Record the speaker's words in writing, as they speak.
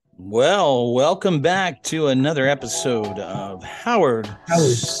Well, welcome back to another episode of Howard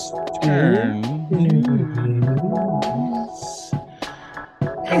Howard's Stern News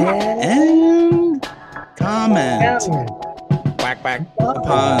and and comment Cameron. quack quack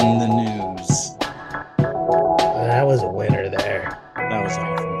upon the news. That was a winner there. That was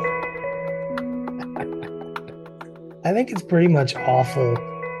awful. I think it's pretty much awful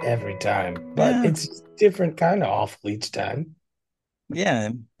every time, but Yeah, it's different kind of awful each time. yeah,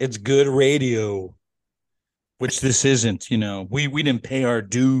 it's good radio, which this isn't. We didn't pay our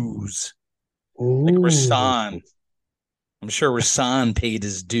dues like Ooh. Rasan. I'm sure Rasan paid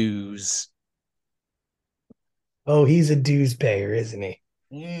his dues. Oh, he's a dues payer, isn't he?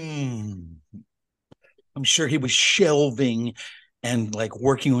 Mm. I'm sure he was shelving and like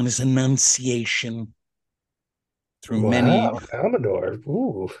working on his enunciation through many. Wow, Commodore.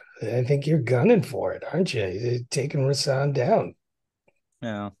 Ooh, I think you're gunning for it, aren't you? You're taking Rasan down.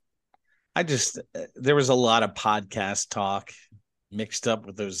 Yeah, I just there was a lot of podcast talk mixed up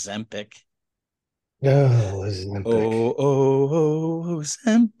with those Zempic. Oh, Olympic.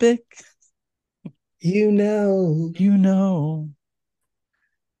 Zempic, You know. you know.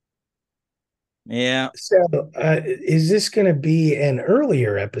 Yeah. So, is this going to be an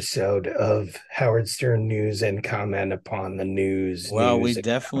earlier episode of Howard Stern News and comment upon the news, Well, we news and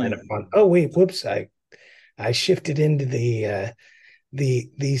comment definitely. upon? Oh, wait, whoops! I shifted into the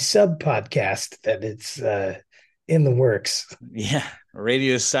sub podcast that it's in the works. Yeah,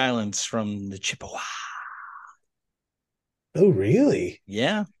 radio silence from the Chippewa. Oh, really?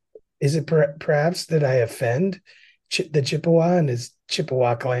 Yeah, Is it perhaps that I offend the Chippewa and his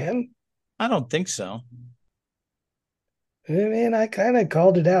Chippewa clan? I don't think so. Man, I kind of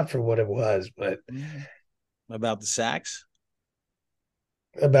called it out for what it was, but About the sax.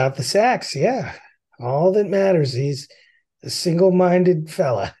 about the sax, yeah. All that matters, he's a single-minded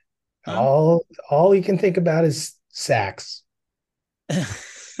fella. Huh? All he can think about is sax.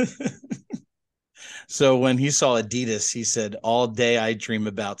 So when he saw Adidas, he said, "All day I dream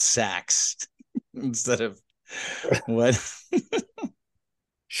about sax," instead of what?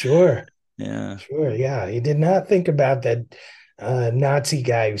 Sure, Yeah, sure, yeah. He did not think about that Nazi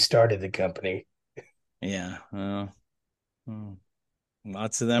guy who started the company. yeah. Hmm.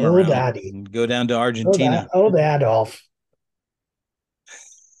 Lots of them Old around. Adi, Go down to Argentina. old Adolf.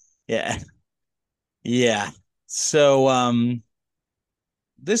 Yeah, yeah. So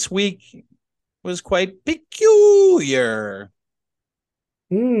this week was quite peculiar.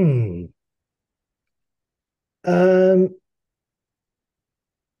 Hmm. Um,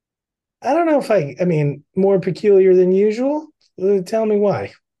 I don't know if I mean, more peculiar than usual. Tell me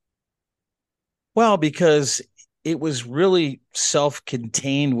why. Well, because it was really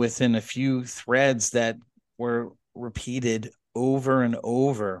self-contained within a few threads that were repeated over and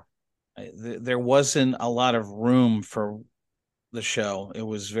over. There wasn't a lot of room for the show. It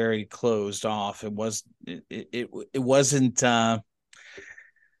was very closed off. It wasn't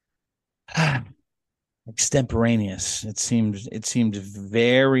extemporaneous. It seemed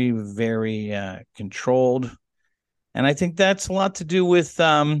very controlled, and I think that's a lot to do with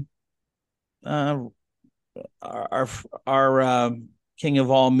uh, our king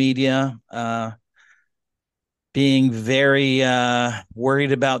of all media being very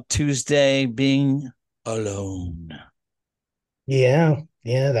worried about Tuesday being alone. Yeah,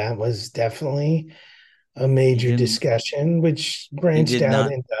 yeah, that was definitely a He major didn't. discussion, which He branched did out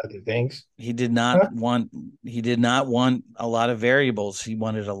not. into other things. He did not Huh? want. He did not want a lot of variables. He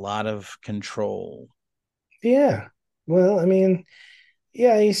wanted a lot of control. Yeah. Well,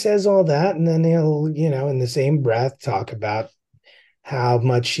 yeah, he says all that, and then he'll, in the same breath, talk about how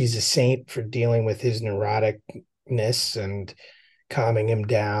much she's a saint for dealing with his neuroticness and calming him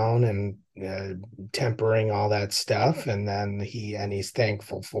down and tempering all that stuff. And then he's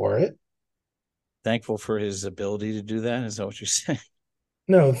thankful for it. Thankful for his ability to do that. Is that what you're saying?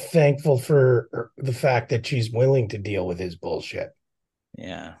 No, thankful for the fact that she's willing to deal with his bullshit.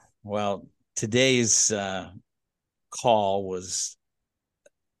 Yeah. Well, today's call was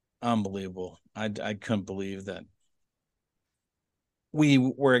unbelievable. I couldn't believe that we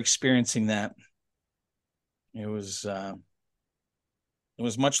were experiencing that. It was uh, it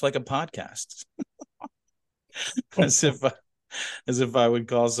was much like a podcast, as if I would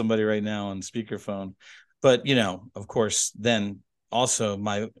call somebody right now on speakerphone. But of course, then also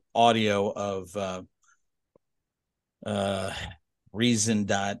my audio of uh,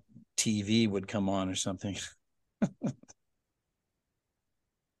 Reason.tv would come on or something.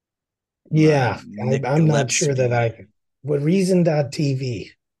 Yeah, Nick I'm not sure that Gillespie. what reason.tv.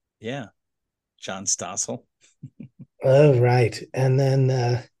 Yeah, John Stossel. Oh, right. And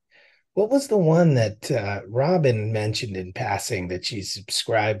then What was the one that Robin mentioned in passing that she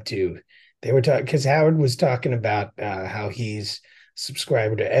subscribed to? They were talking because Howard was talking about how he's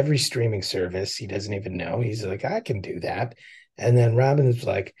subscribed to every streaming service. He doesn't even know. He's like, I can do that. And then Robin was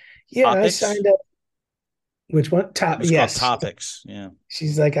like, Yeah, I Topics. signed up. Which one? It Top. was called Yes. Topics. Yeah.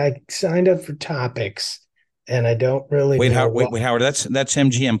 She's like, I signed up for topics and I don't really Wait, know Howard. why. Wait, Howard. That's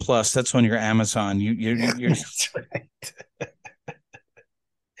MGM Plus. That's on your Amazon. You're That's right.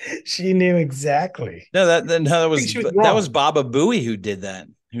 She knew exactly. no that no, I think she was that was wrong. Baba Booey who did that.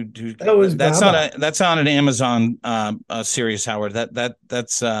 That was Baba. That's on an Amazon series, Howard.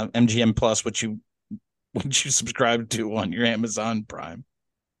 That's MGM Plus, which you subscribe to on your Amazon Prime.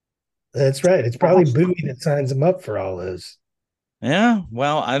 That's right. It's probably Bowie that signs him up for all those. Yeah,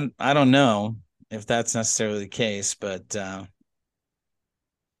 well, I don't know if that's necessarily the case, but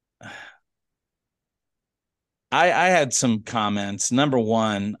I had some comments. Number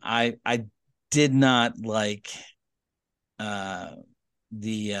one, I did not like uh,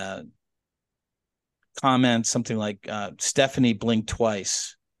 the comment something like Stephanie blinked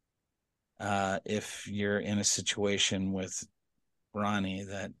twice. If you're in a situation with Ronnie,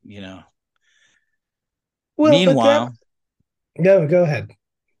 that you know. Well, but that Meanwhile, no, go ahead.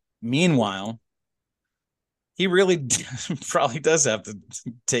 meanwhile, he really probably does have to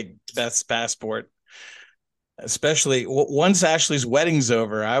take Beth's passport, especially once Ashley's wedding's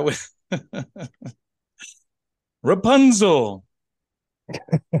over. I would Rapunzel.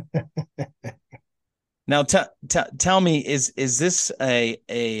 Now, tell me, is this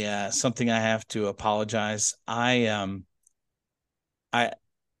a something I have to apologize? I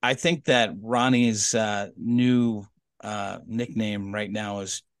I think that Ronnie's new nickname right now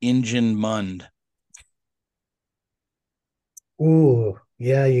is Injun Mund. Ooh,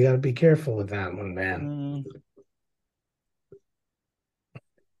 yeah, you got to be careful with that one, man. Mm,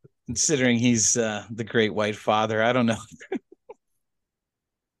 considering he's the great white father, I don't know.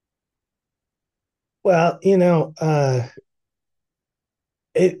 Well, I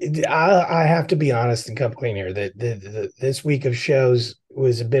have to be honest and come clean here. That this week of shows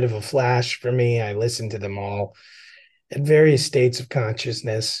was a bit of a flash for me. I listened to them all at various states of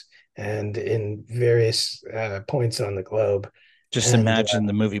consciousness and in various points on the globe. Just And imagine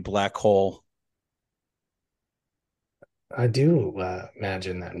the movie Black Hole. I do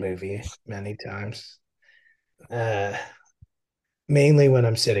imagine that movie many times, uh, mainly when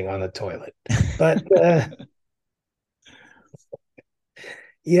I'm sitting on the toilet. But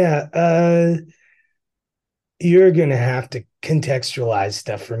yeah, you're gonna have to contextualize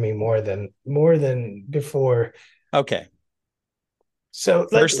stuff for me more than before. Okay. So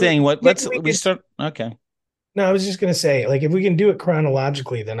First thing, what maybe let's we we could. start. Okay. No, I was just gonna say, like, if we can do it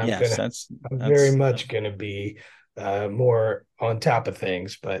chronologically, then Yes, I'm very that's much gonna be more on top of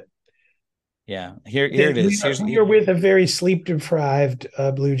things. But yeah. Here it we is. are we are with a very sleep deprived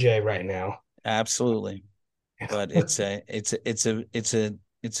Blue Jay right now. Absolutely. But it's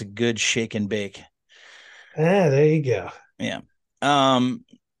a good shake and bake. There you go. Yeah. Um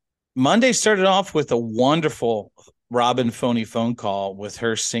Monday started off with a wonderful Robin phony phone call with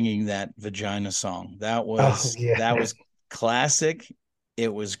her singing that vagina song. Oh yeah. That was classic.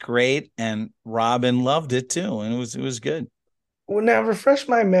 It was great, and Robin loved it too, and it was good. Well, now refresh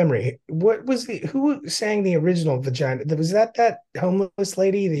my memory. What was the who sang the original vagina? Was that homeless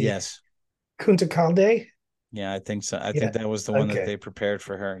lady, the Yes. Kunta Kalde? Yeah, I think so. I Yeah. think that was the one that Okay. they prepared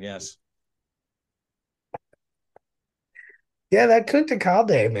for her. Yes. Yeah, that Kunta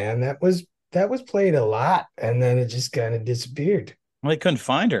Kalde, man, that was played a lot, and then it just kind of disappeared. Well, they couldn't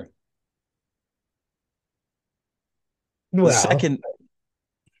find her. The Well, second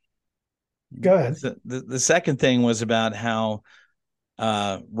go ahead. the second thing was about how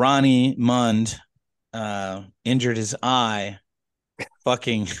Ronnie Mund injured his eye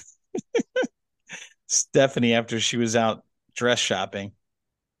fucking Stephanie after she was out dress shopping.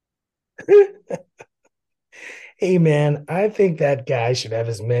 Hey, man, I think that guy should have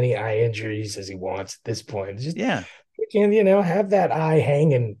as many eye injuries as he wants at this point. Just Yeah, can have that eye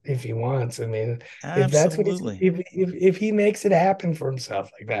hanging if he wants. I mean, if that's what he's absolutely. if he makes it happen for himself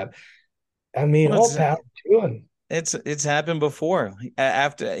like that, I mean, Well, all power to him. it's happened before.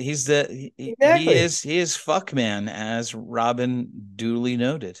 After Exactly. he is fuck man, as Robin duly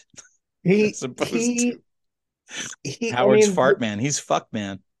noted, He as opposed to he I Howard's mean, fart man. He's fuck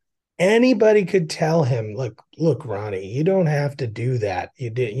man. anybody could tell him, look, Ronnie, you don't have to do that.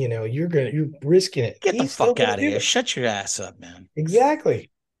 You're risking it. Get the He's still fuck gonna out of do here. it. Shut your ass up, man. Exactly. He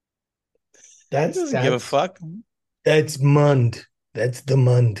That's doesn't give a that's fuck. that's Mund. That's the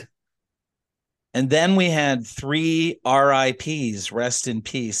Mund. And then we had three RIPs, rest in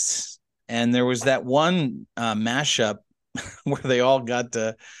peace, And there was that one mashup where they all got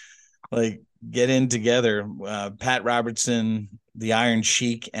to like get in together. Pat Robertson, the Iron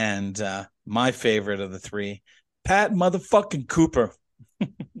Sheik, and my favorite of the three, Pat motherfucking Cooper.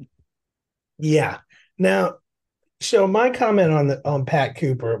 Yeah. Now, so my comment on Pat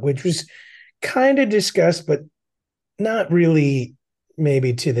Cooper, which was kind of discussed, but not really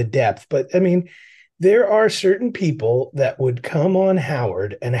maybe to the depth. But I mean, there are certain people that would come on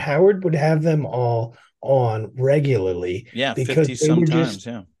Howard, and Howard would have them all on regularly Yeah, because 50 sometimes.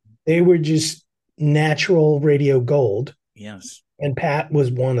 Yeah. they were just natural radio gold. Yes. And Pat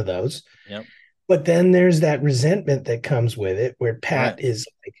was one of those. Yep. But then there's that resentment that comes with it where Right. Pat is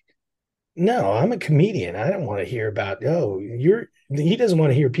like, no, I'm a comedian. I don't want to hear about, oh, he doesn't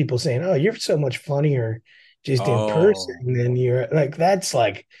want to hear people saying, oh, you're so much funnier just in person Oh, than you're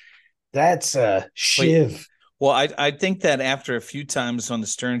that's a wait. shiv. Well, I think that after a few times on the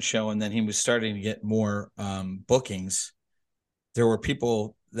Stern Show, and then he was starting to get more bookings, there were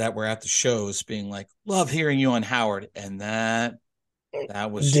people that were at the shows being like, "Love hearing you on Howard," and that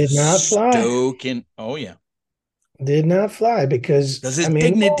was Did not just fly. stoking. Oh yeah, Did not fly because because I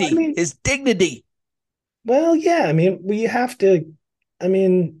mean, his dignity. well, yeah, I mean, we have to. I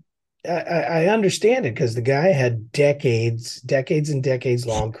mean, I understand it because the guy had decades and decades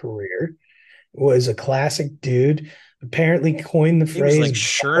long career. Was a classic dude. Apparently coined the He was phrase like "bada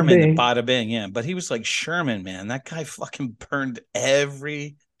Sherman, bing." bada bing, yeah. But he was like Sherman, man. That guy fucking burned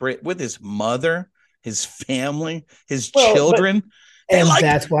every Brit with his mother, his family, his Well, but children. They and liked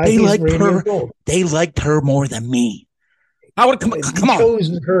that's why they he's liked radio her. gold. They liked her more than me. I would They come on.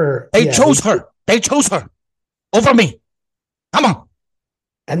 chose her. They Yeah, chose her. They chose her over me. Come on.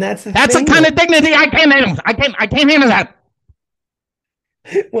 and that's the That's a thing kind though. of dignity I can't handle. I can't handle that.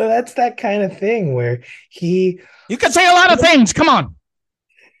 Well, that's that kind of thing where he You can say a lot of things. Come on.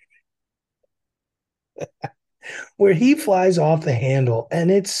 flies off the handle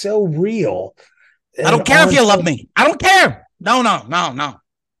and it's so real. I And don't care if on you love me. I don't care. No, no, no, no.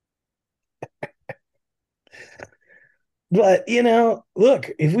 but look,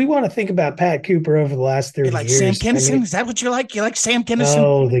 if we want to think about Pat Cooper over the last You 30 like Sam years, I Kinison? mean, Is that what you like? You like Sam Kinison?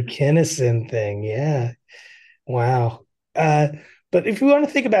 oh, the Kinnison thing. Yeah. Wow. Uh, but if we want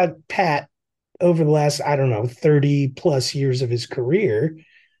to think about Pat over the last, I don't know, 30 plus years of his career,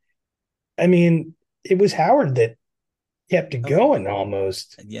 I mean, it was Howard that kept it going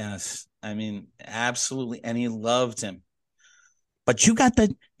almost. Yes. I mean, absolutely. And he loved him. But you got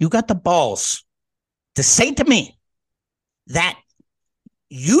the balls to say to me that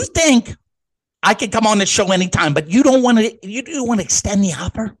you think I can come on the show anytime, but you don't want to extend the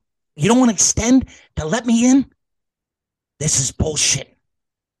offer? You don't want to extend to let me in? This is bullshit.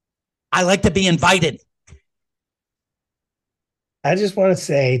 I like to be invited. I just want to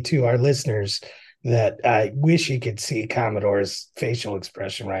say to our listeners that I wish you could see Commodore's facial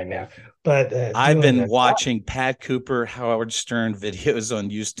expression right now. But I've doing been the watching Pat Cooper, Howard Stern videos on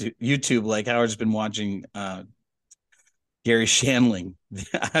YouTube, like Howard's been watching Gary Shandling.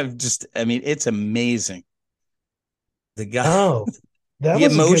 I mean, it's amazing. The guy, oh, that the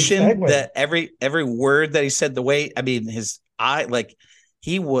was a good emotion segue. that every word that he said, the way, I mean, his eye, like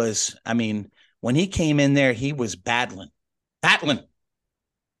he was, I mean, when he came in there, he was battling.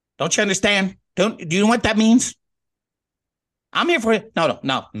 Don't you understand? Do you know what that means? I'm here for it. No.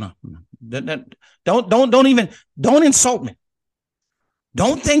 Don't insult me.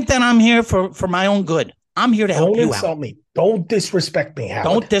 Don't think that I'm here for my own good. I'm here to help Don't you out. insult me. Don't disrespect me, Don't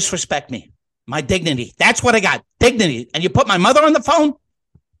Howard. disrespect me. My dignity. That's what I got. Dignity. And you put my mother on the phone?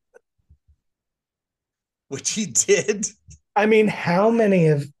 Which he did. I mean, how many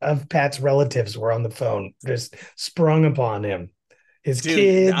of Pat's relatives were on the phone just sprung upon him? His Dude,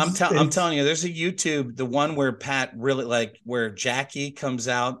 kids, I'm telling you, there's a YouTube, the one where Pat really like where Jackie comes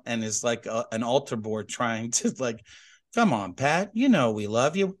out and is like an altar boy trying to like, come on, Pat, you know we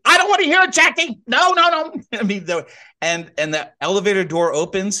love you. I don't want to hear it, Jackie. No, no, no. I mean, and the elevator door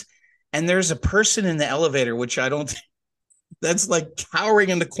opens, and there's a person in the elevator, which I don't. That's like cowering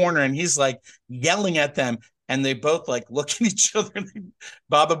in the corner, and he's like yelling at them, and they both like look at each other, and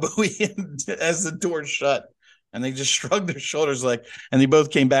Baba Booey as the door shut. And they just shrugged their shoulders, like, and they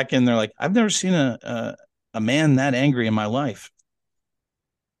both came back in. They're like, I've never seen a man that angry in my life.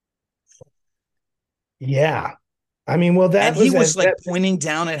 yeah. I mean, well, And that he was was that like pointing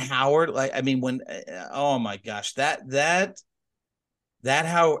down at Howard. Like, I mean, when, oh my gosh, that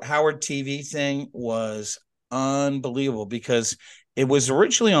Howard TV thing was unbelievable because it was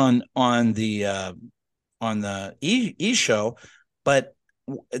originally on the E show, but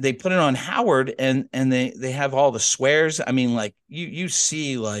they put it on Howard and they have all the swears. I mean, like you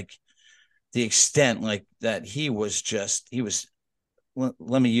see like the extent like that he was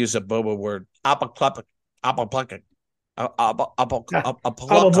let me use a Bobo word, apoplectic, apoplectic, Yeah.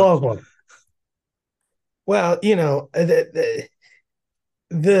 apoplectic. Well,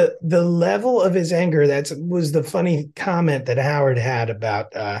 the level of his anger, that was the funny comment that Howard had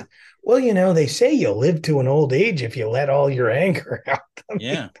about well, they say you'll live to an old age if you let all your anger out. I mean,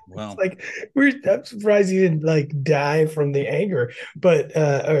 Yeah, it's well, like I'm surprised he didn't like die from the anger, but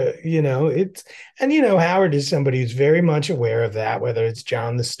it's, and Howard is somebody who's very much aware of that, whether it's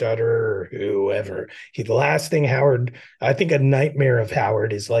John the Stutterer or whoever. The last thing Howard, I think a nightmare of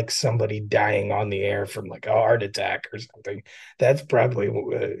Howard is like somebody dying on the air from like a heart attack or something. That's probably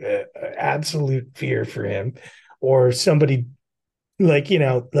absolute fear for him, or somebody like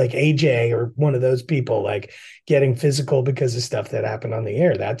like AJ or one of those people like getting physical because of stuff that happened on the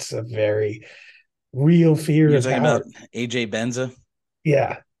air. That's a very real fear you're of talking Howard. about AJ Benza.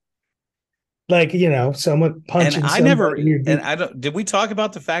 Yeah, like someone And punching I never, somebody or and I don't, did we talk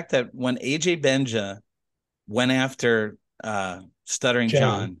about the fact that when AJ Benja went after Stuttering John.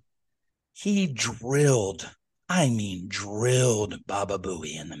 John, he drilled, I mean, drilled Baba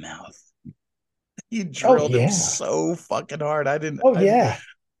Booey in the mouth. He Oh drilled him yeah. so fucking hard. Oh yeah.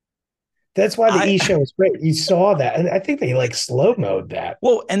 That's why the I, E show was great. You saw that, and I think they like slow mode that.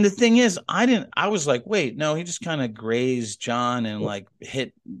 well, and the thing is, I was like, wait, no, he just kind of grazed John and like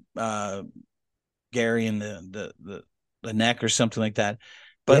hit uh, Gary in the neck or something like that.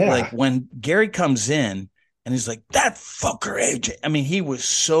 But like Yeah. when Gary comes in and he's like, that fucker AJ. I mean, he was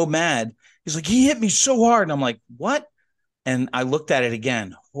so mad. He's like, he hit me so hard. And I'm like, what? And I looked at it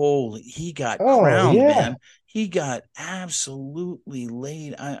again. Holy, he got Oh crowned, yeah. man. He got absolutely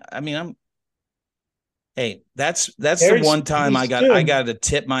laid. I mean, I'm hey, that's the There's one time he I stood. got to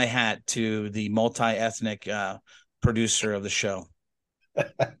tip my hat to the multi-ethnic producer of the show.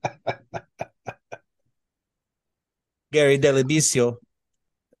 Gary Delabicio.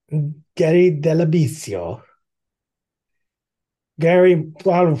 Gary Delabicio. Gary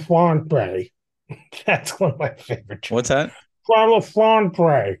Belafonte. That's one of my favorite What's jokes. that?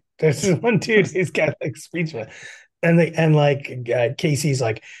 Belafonte. There's this one dude who's got like speech, and like Casey's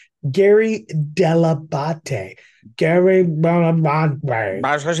like Gary Delabate. Gary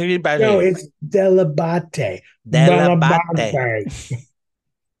Delabate. No, it's Delabate. Delabate. Delabate.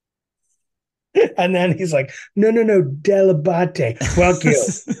 And then he's like, no, no, no, Delabate. Fuck you.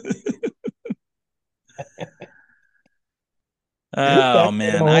 Oh That's an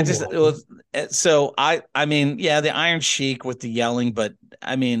man, I old just it one. was so I mean, yeah, the Iron Sheik with the yelling, but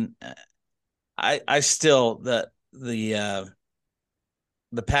I mean, I still the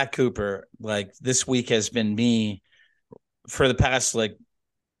Pat Cooper like this week has been me for the past like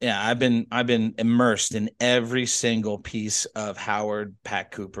yeah, I've been immersed in every single piece of Howard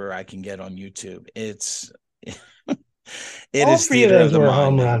Pat Cooper I can get on YouTube. It All is three of theater of those the were a mind,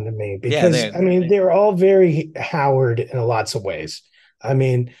 home man. run to me Yeah, because I mean they were all very Howard in lots of ways. I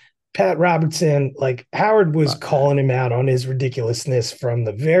mean, Pat Robertson, like Howard was fuck that. calling him out on his ridiculousness from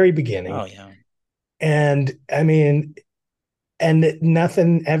the very beginning. Oh yeah. And I mean, and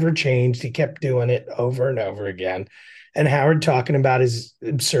nothing ever changed. He kept doing it over and over again. And Howard talking about his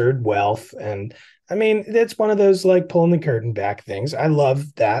absurd wealth. And I mean, that's one of those like pulling the curtain back things. I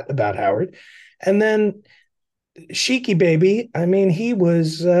love that about Howard. And then Sheiky Baby, I mean,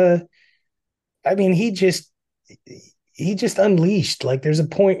 I mean, he just unleashed. Like there's a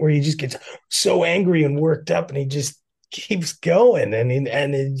point where he just gets so angry and worked up and he just keeps going and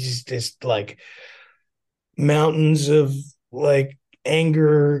it's just like mountains of like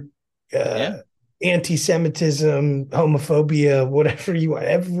anger, uh, Yeah. anti-Semitism, homophobia, whatever you want,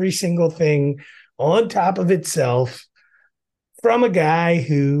 every single thing on top of itself from a guy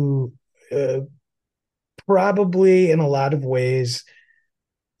who probably in a lot of ways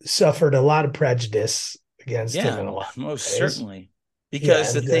suffered a lot of prejudice against him Yeah, in a lot most of ways. certainly. Yeah,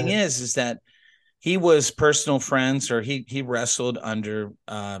 Because the and thing is that he was personal friends or he wrestled under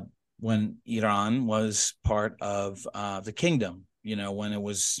when Iran was part of the kingdom, you know, when it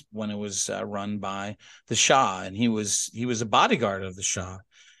was run by the Shah and he was a bodyguard of the Shah.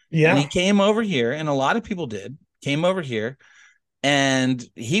 And he yeah, came over here and a lot of people did came over here and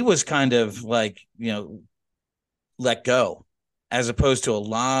he was kind of like, you know, let go, as opposed to a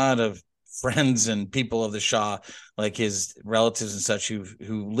lot of friends and people of the Shah, like his relatives and such,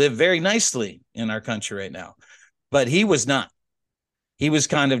 who live very nicely in our country right now. But he was not. He was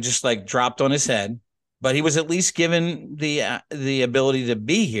kind of just like dropped on his head. But he was at least given the ability to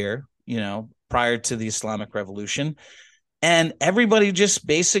be here, you know, prior to the Islamic Revolution, and everybody just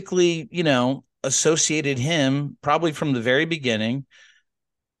basically, you know, associated him probably from the very beginning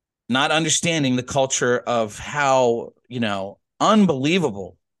not understanding the culture of how,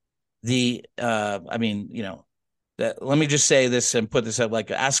 unbelievable I mean, that, let me just say this and put this out, like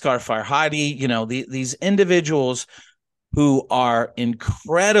Asghar Farhadi, these individuals who are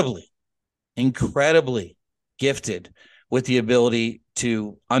incredibly gifted with the ability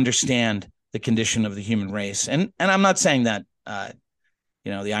to understand the condition of the human race. And I'm not saying that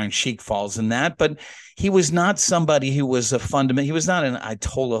the Iron Sheik falls in that, but he was not somebody who was a fundamental. He was not an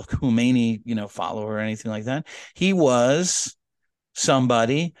Ayatollah Khomeini, follower or anything like that. He was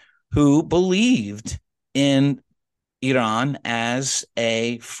somebody who believed in Iran as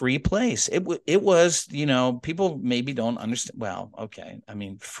a free place. It was, people maybe don't understand. Well, okay, I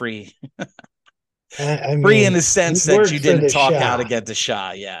mean, free, I free in mean, the he sense that you worked for didn't the talk out Shah. against the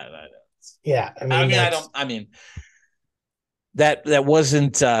Shah. Yeah, Yeah, I I mean mean, I that's don't. I mean, that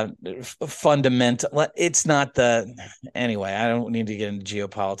wasn't fundamental. It's not the anyway. I don't need to get into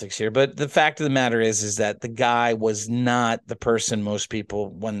geopolitics here, but the fact of the matter is that the guy was not the person most people,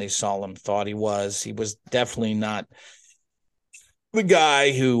 when they saw him, thought he was. He was definitely not the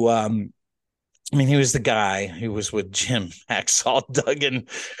guy who. I mean, he was the guy who was with Jim Hacksaw Duggan,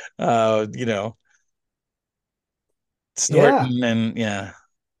 uh, you know, yeah, snorting and yeah.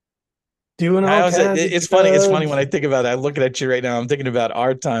 doing all I was. kinds of It's funny. It's funny drugs. when I think about it. I'm looking at you right now. I'm thinking about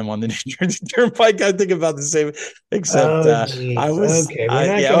our time on the New Jersey Turnpike. I think about the same, except Oh I geez. was. Okay, we're I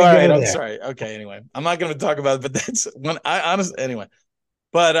not yeah. All gonna right. go I'm there. sorry. Okay. Anyway, I'm not going to talk about it. But that's when I honestly. Anyway,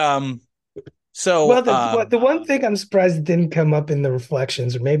 but Well, So the one thing I'm surprised it didn't come up in the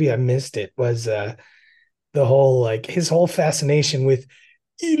reflections, or maybe I missed it, was the whole like his whole fascination with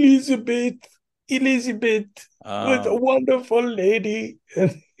Elizabeth. Elizabeth was a uh, wonderful lady,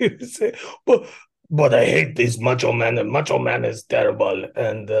 and he would say, "But I hate this macho man. And macho man is terrible."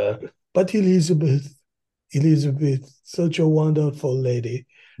 And but Elizabeth, such a wonderful lady,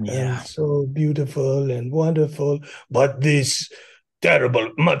 and yeah. so beautiful and wonderful. But this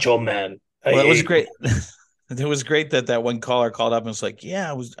terrible macho man, I Well, it was hate. great. It was great that that one caller called up and was like,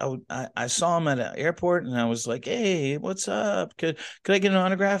 "Yeah, I saw him at an airport, and I was like, hey, what's up? Could I get an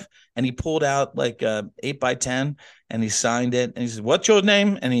autograph?" And he pulled out like a 8x10, and he signed it, and he said, "What's your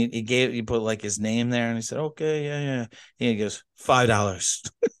name?" And he put like his name there, and he said, "Okay, yeah, yeah." And he goes, $5.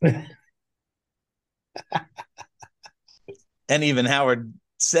 And even Howard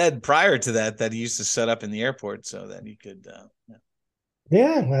said prior to that that he used to set up in the airport so that he could. Yeah,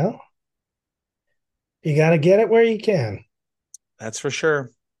 Yeah, well, you got to get it where you can, that's for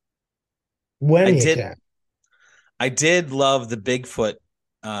sure. I when you did can. I did love the Bigfoot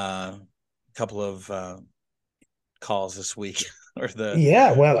couple of calls this week or the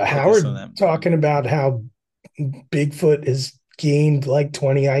Yeah, well, focus on Howard that. talking about how Bigfoot has gained like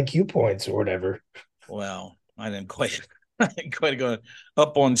 20 IQ points or whatever. Well, I didn't quite I didn't quite go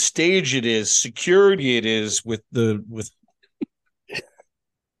up on stage. It is security. It is with the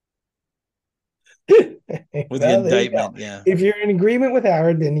Well, there you go. indictment. Yeah, If you're in agreement with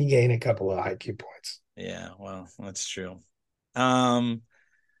Howard, then you gain a couple of IQ points. yeah. Well, that's true. Um,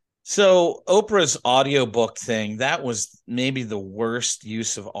 So Oprah's audiobook thing, that was maybe the worst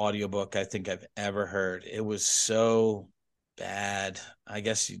use of audiobook I think I've ever heard. It was so bad. I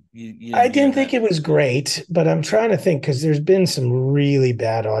guess you I didn't hear didn't think that. it was great, but I'm trying to think because there's been some really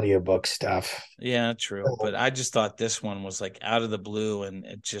bad audiobook stuff. Yeah, true. But I just thought this one was like out of the blue and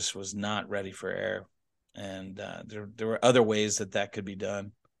it just was not ready for air. And there were other ways that that could be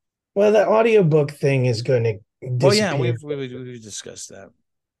done. Well, the audiobook thing is going to Oh yeah, disappear. we've discussed that.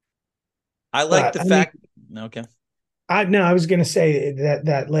 I like But the I mean, fact. Okay, I no, I was going to say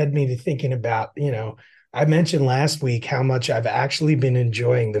that led me to thinking about, I mentioned last week how much I've actually been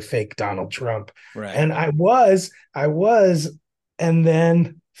enjoying the fake Donald Trump. right. And I was, and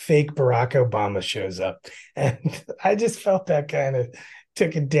then fake Barack Obama shows up. And I just felt that kind of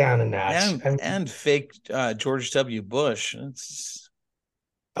took it down a notch. And I mean, and fake George W. Bush. It's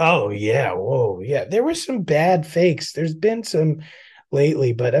oh yeah, whoa, yeah. There were some bad fakes. There's been some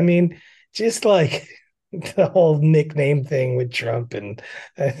lately, but I mean, just like the whole nickname thing with Trump and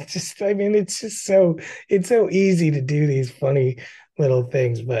I mean, it's so easy to do these funny little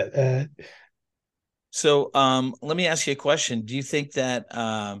things, but So, let me ask you a question. Do you think that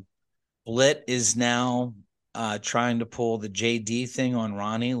Blit is now trying to pull the JD thing on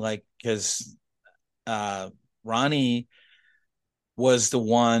Ronnie? Like, because uh, Ronnie was the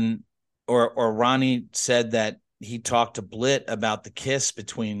one, or Ronnie said that he talked to Blit about the kiss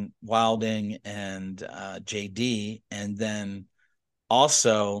between Wilding and JD, and then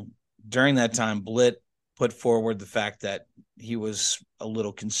also during that time, Blit put forward the fact that he was a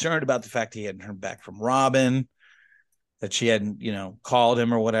little concerned about the fact he hadn't heard back from Robin. that she hadn't, called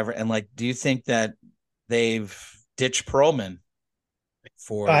him or whatever. And like, do you think that they've ditched Perlman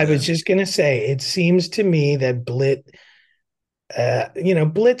for I was the? just gonna say, it seems to me that Blit's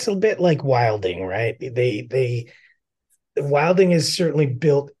a bit like Wilding, right? Wilding has certainly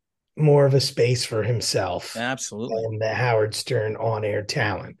built more of a space for himself Absolutely. than the Howard Stern on-air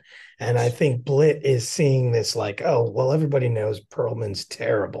talent. And I think Blitt is seeing this like, oh, well, everybody knows Perlman's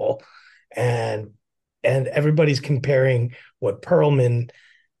terrible. And everybody's comparing what Perlman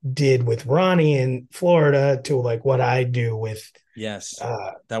did with Ronnie in Florida to like what I do Yes,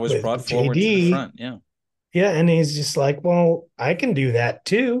 uh that was brought with forward to the JD. front. Yeah, Yeah, and he's just like, well, I can do that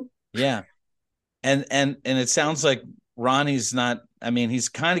too. yeah, and it sounds like Ronnie's not. I mean, he's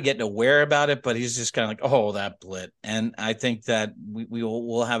kind of getting aware about it, but he's just kind of like, oh, that Blit. And I think that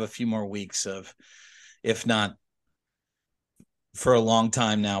we'll have a few more weeks of, if not for a long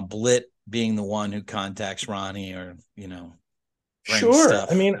time now, Blit being the one who contacts Ronnie or brings Sure. I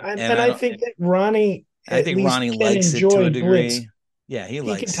stuff. mean, And and I think that Ronnie I at think least Ronnie can likes it to enjoy a Blitz. degree. Yeah, he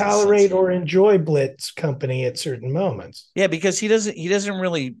He can likes his sense tolerate of or humor. enjoy Blitz company at certain moments. Yeah, because he doesn't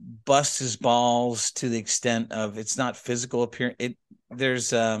really bust his balls to the extent of it's not physical appearance.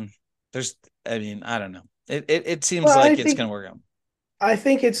 There's I mean, I don't know. It seems Well, like it's gonna work out. I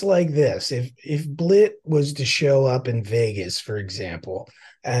think it's like this. If Blit was to show up in Vegas, for example,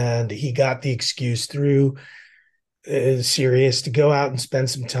 and he got the excuse through Sirius to go out and spend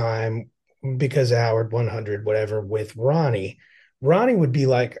some time because of Howard 100, whatever, with Ronnie, Ronnie would be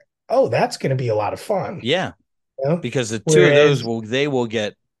like, "Oh, that's going to be a lot of fun," Yeah, you know. because the two of those Whereas will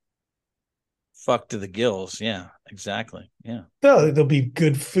get fucked to the gills. Yeah, exactly. Yeah. there'll be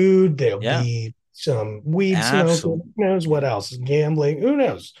good food, there'll Yeah. be some weed smoking, Absolutely. who knows what else, gambling, who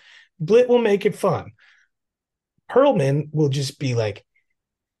knows. Blit will make it fun. Perlman will just be like,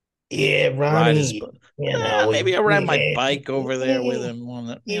 yeah, Ride his Ronnie, maybe I'll ride my yeah, bike over there with him on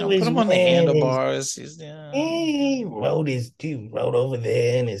the, he put was him on the wearing his handlebars. He's he rode his dude rode over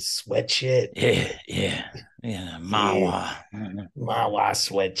there in his sweatshirt. yeah, yeah, yeah, Yeah, Mawa. Mawa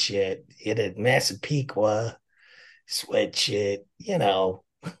sweatshirt. He had a Massapequa sweatshirt,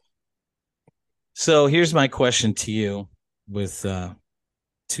 So here's my question to you with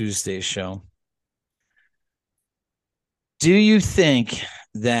Tuesday's show. Do you think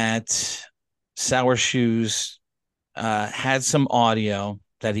that Sour Shoes had some audio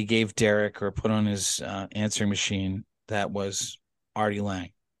that he gave Derek or put on his answering machine that was Artie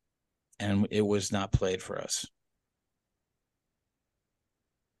Lang and it was not played for us?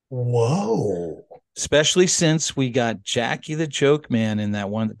 Whoa. Especially since we got Jackie the Joke Man in that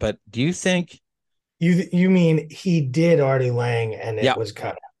one. But do you think, You mean he did Artie Lang and it yeah, was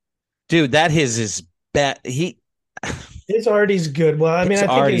cut out? dude, that his bet. His Artie's good. Well, I mean, His I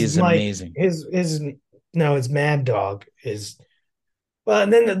think Artie his is Mike, amazing. his no, his Mad Dog is well,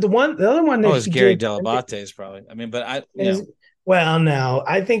 and then the other one Oh, that it's he Gary did Delabate is probably. I mean, but is well, no,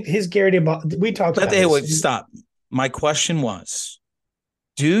 I think his Gary DeBall. We talked but about hey, this. wait, stop. My question was,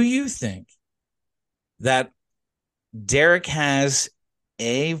 do you think that Derek has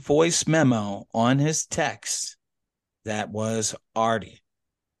a voice memo on his text that was Artie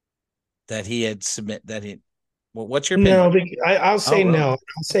that he had submit that he? Well, what's your opinion? No, I'll Oh, say really? no.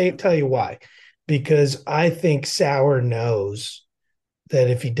 Tell you why. Because I think Sauer knows that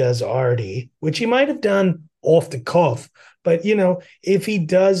if he does Artie, which he might have done off the cuff, but if he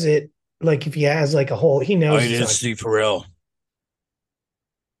does it, like if he has like a whole, he Oh, knows you he's didn't on. see Pharrell.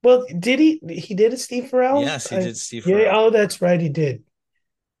 Well, did he? He did a Steve Farrell? Yes, he did Steve Yeah. Pharrell. Oh, that's right. He did.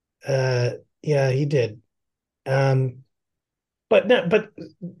 Uh, yeah, he did. Um, but no, but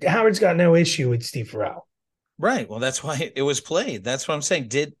Howard's got no issue with Steve Farrell. Right. Well, that's why it was played. That's what I'm saying.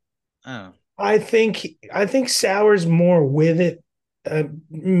 I don't know. I think Sauer's more with it,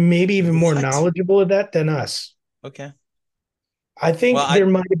 maybe even more What? knowledgeable of that than us. Okay. I Well, think there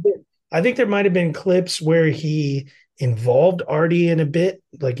might have been I think there might have been clips where he involved Artie in a bit,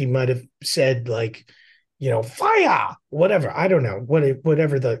 like he might have said like, fire, whatever. I don't know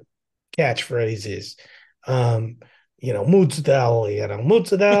whatever the catchphrase is. Um, mozzarella,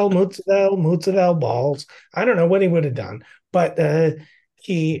 mozzarella balls. I don't know what he would have done, but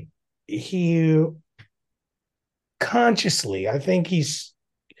he he consciously, I think he's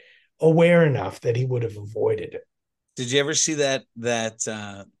aware enough that he would have avoided it. did you ever see that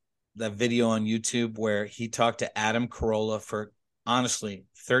video on YouTube where he talked to Adam Carolla for honestly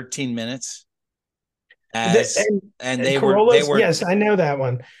 13 minutes as and they Corolla's, were yes, I know that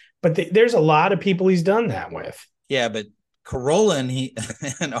one, but there's a lot of people he's done that with. yeah, but Carolla and he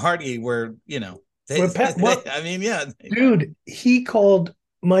and Artie were, Well, I mean, yeah. dude, he called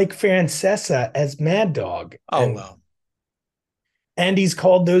Mike Francesa as Mad Dog, Oh and well. And he's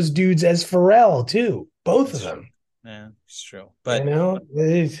called those dudes as Pharrell too, both of It's true. them. Yeah, it's true. You But know,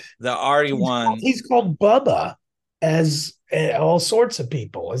 the Ari one, he's called Bubba as all sorts of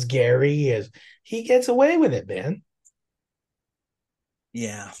people, as Gary, as he gets away with it, man.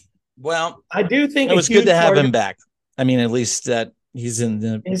 yeah. Well, I do think it a was good to huge have part of him it, back. I mean, at least that he's in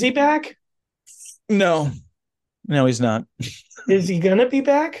the. is he back? No, no, he's not. Is he gonna be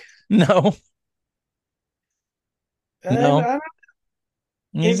back? No, no, I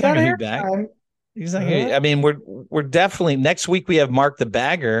he's he's not got gonna be back. airtime. He's not Uh, gonna. I mean, we're definitely next week. We have Mark the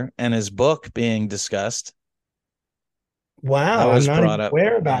Bagger and his book being discussed. That wow, I'm was not brought even up.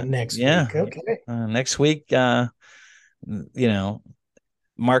 aware Yeah, about next yeah. week. Okay. Next week, you know,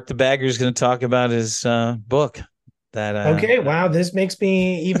 Mark the Bagger is going to talk about his book. That Okay. Wow, this makes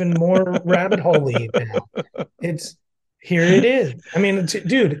me even more rabbit holey now. It's here it is. I mean,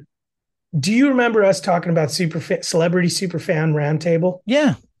 dude, do you remember us talking about celebrity super fan roundtable?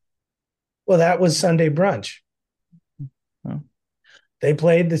 yeah. Well, that was Sunday brunch. Well, They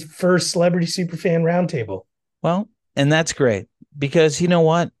played the first celebrity super fan roundtable. well, and that's great because you know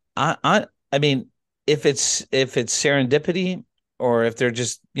what? I mean, if it's serendipity or if they're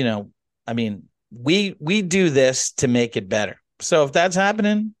just, I mean, we do this to make it better. So if that's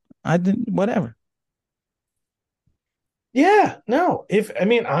happening, I didn't whatever. Yeah, no. If I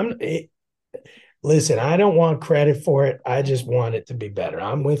mean, listen. I don't want credit for it. I just want it to be better.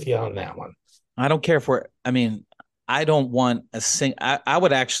 I'm with you on that one. I don't care for it. I mean, I don't want a sing. I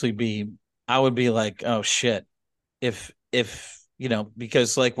would actually be. I would be like, oh shit, if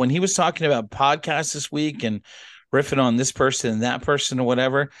because like when he was talking about podcasts this week and riffing on this person and that person or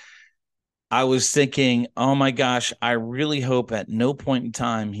whatever, I was thinking, oh my gosh, I really hope at no point in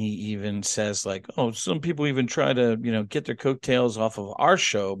time he even says like, oh, some people even try to, get their coattails off of our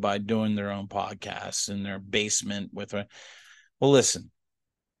show by doing their own podcasts in their basement with well, listen,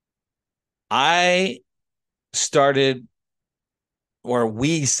 I started or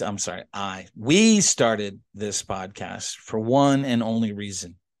I'm sorry, we started this podcast for one and only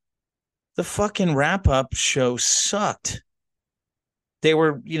reason. The fucking wrap up show sucked. They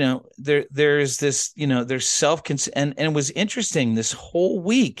were, there's this, there's and it was interesting this whole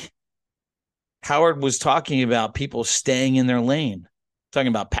week. Howard was talking about people staying in their lane, talking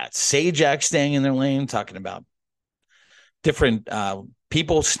about Pat Sajak staying in their lane, talking about different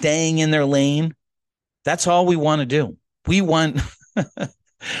people staying in their lane. That's all we want to do. We want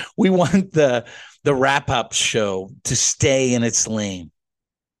we want the wrap up show to stay in its lane.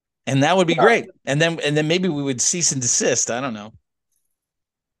 And that would be Well, great. And then maybe we would cease and desist. I don't know.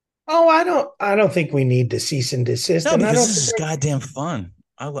 oh, I don't think we need to cease and desist, No, and I because don't this think is goddamn fun.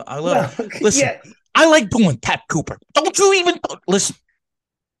 I love. well, Listen, yeah. I like doing Pat Cooper. Don't you even listen?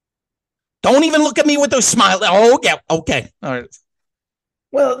 Don't even look at me with those smiles. Oh yeah, okay, all right.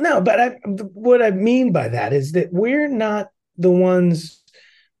 Well, no, but what I mean by that is that we're not the ones.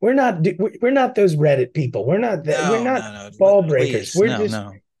 We're not those Reddit people. We're No, not no, no. ball breakers. Please, We're no, just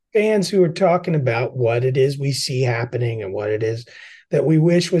no. fans who are talking about what it is we see happening and what it is that we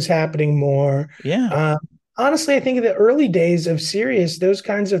wish was happening more. Yeah, Uh, Honestly, I think in the early days of Sirius, those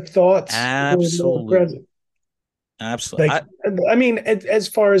kinds of thoughts were more absolutely, present. absolutely. Like, I mean, as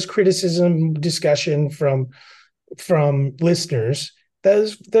far as criticism, discussion from listeners,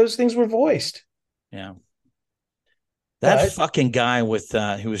 those things were voiced. Yeah, that But fucking guy with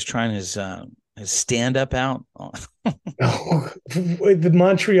who was trying his stand up out. Oh. oh, the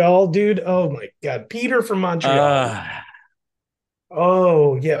Montreal dude, oh my god, Peter from Montreal. uh,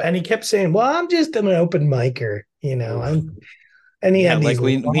 Oh yeah, and he kept saying, "Well, I'm just an open micer, you know." oof. And he Yeah, had these like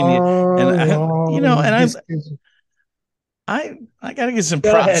we need, and long, long. and This, I gotta give some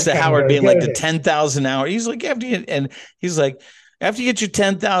go props ahead, to Howard Commodore. being Go like the ahead. 10,000 hour. He's like he's like after you get your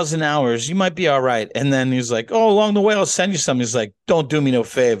 10,000 hours, you might be all right. And then he's like, oh, along the way, I'll send you something. He's like, don't do me no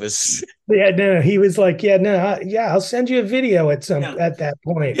favors. Yeah, no, he was like, "Yeah, no, yeah, I'll send you a video Yeah, at that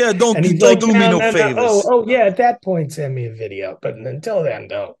point." yeah, And he's don't like, do me "No, no no, no. Oh, favors. oh, yeah, at that point, send me a video, but until then,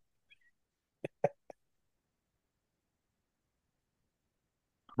 don't."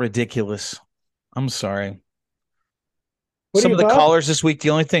 Ridiculous. I'm sorry. What are Some you of the about? callers this week, the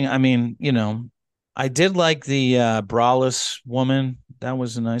only thing, I mean, I did like the braless woman. That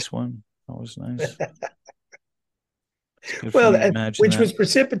was a nice one. That was nice. It's good for Well, you to imagine which that. was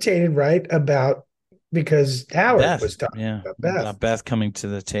precipitated right about because Howard Beth, was talking yeah, about Beth. about Beth coming to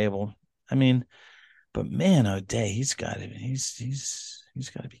the table. I mean, but man, O'Day, he's got to be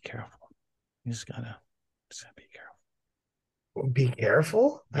careful. He's got to be careful. Be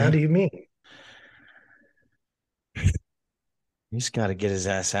careful. How Yeah, do you mean? he's got to get his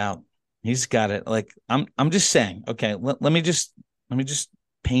ass out. He's got it. Like I'm just saying. Okay, let me just Let me just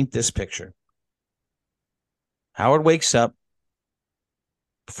paint this picture. Howard wakes up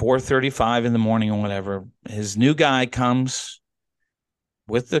 4:35 in the morning or whatever. His new guy comes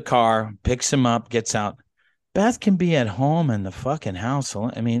with the car, picks him up, gets out. Beth can be at home in the fucking house.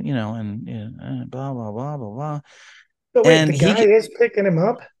 I mean, and blah blah blah blah blah. So wait, And the guy is picking him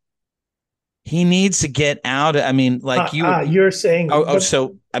up? he needs to get out. I mean, like you. You're saying, Oh, but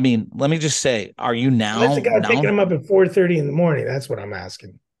so I mean, let me just say, are you what's the now? guy picking Now, him up at 4:30 in the morning? That's what I'm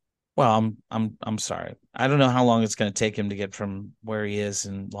asking. well, I'm sorry. I don't know how long it's going to take him to get from where he is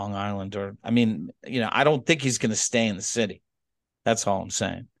in Long Island, or I mean, I don't think he's going to stay in the city. That's all I'm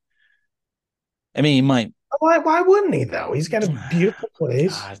saying. I mean, he might. Why wouldn't he though? He's got a beautiful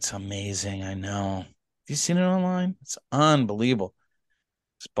place. God, it's amazing. I know. Have you seen it online? It's unbelievable.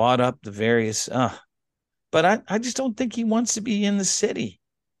 It's bought up the various. But I just don't think he wants to be in the city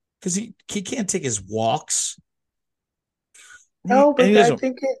because he can't take his walks. No, And he but I doesn't.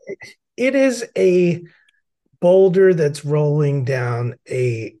 think it is a boulder that's rolling down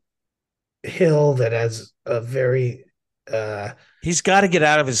a hill that has a very He's got to get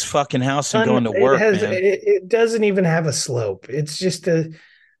out of his fucking house and go into it work, has man. it doesn't even have a slope. It's just a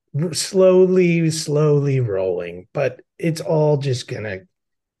slowly rolling, but it's gonna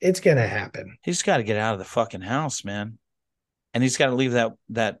happen. He's got to get out of the fucking house, man. And he's got to leave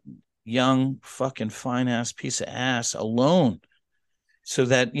that young fucking fine ass piece of ass alone. So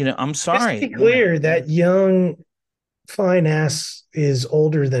that I'm Just to sorry, be clear, that young fine ass is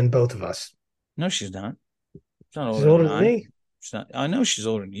older than both of us. No, she's not. She's not She's older than older than I. me. She's not. I know she's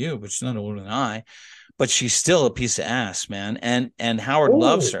older than you, but she's not older than I. But she's still a piece of ass, man. And Howard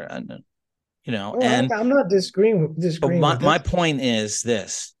loves Oh, her, oh, And I'm not but disagreeing my with my that. point is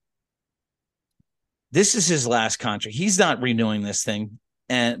this: this is his last contract. He's not renewing this thing,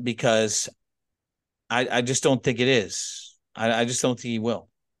 and because I just don't think it is. I just don't think he will.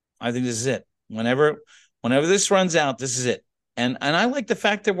 I think this is it. Whenever this runs out, this is it. And I like the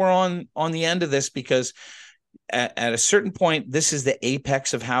fact that we're on the end of this because at a certain point, this is the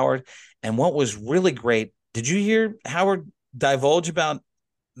apex of Howard. And what was really great, did you hear Howard divulge about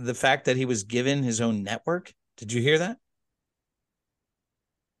the fact that he was given his own network? Did you hear that?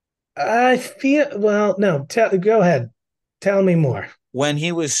 I feel well. No, go ahead. Tell me more. When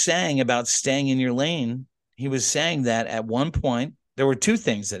he was saying about staying in your lane, he was saying that at one point, there were two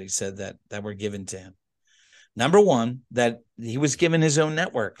things that he said that were given to him. Number one, that he was given his own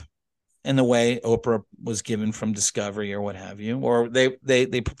network in the way Oprah was given from Discovery or what have you, or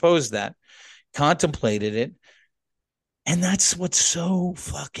they proposed that, contemplated it. And that's what's so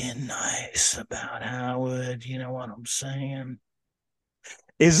fucking nice about Howard. You know what I'm saying?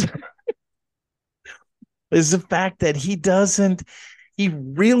 Is is the fact that he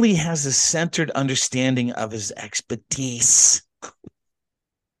really has a centered understanding of his expertise.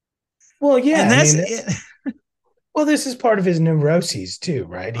 Well, yeah. And I that's mean, it. well, this is part of his neuroses too,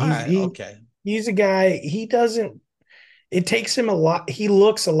 right? All right, okay. He's a guy. He doesn't. It takes him a lot. He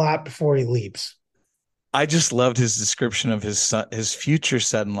looks a lot before he leaps. I just loved his description of his future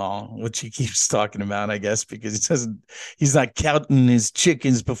son-in-law, which he keeps talking about, I guess, because he's not counting his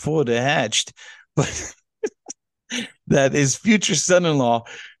chickens before they're hatched, but that his future son-in-law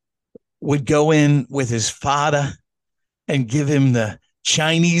would go in with his father and give him the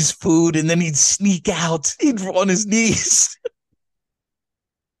Chinese food, and then he'd sneak out. He'd on his knees.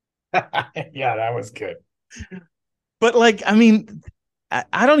 Yeah, that was good. But like, I mean,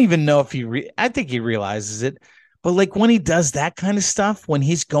 I don't even know if I think he realizes it. But like when he does that kind of stuff, when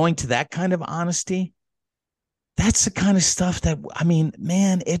he's going to that kind of honesty, that's the kind of stuff that I mean,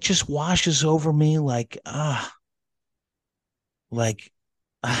 man, it just washes over me like like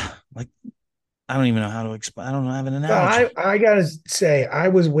I don't even know how to explain. I don't have an Well, analogy. I gotta say, I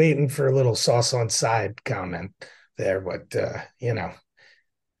was waiting for a little sauce on side comment there, but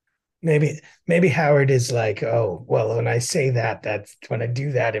maybe Howard is like, oh, well, when I say that, that's when I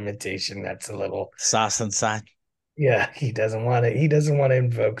do that imitation, that's a little, Sauce inside. yeah, he doesn't want to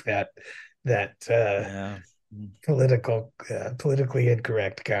invoke that Yeah, politically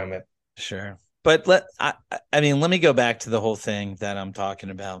incorrect comment. sure. But I mean, let me go back to the whole thing that I'm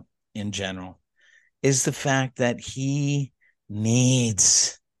talking about in general is the fact that he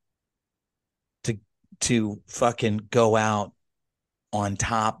needs to fucking go out on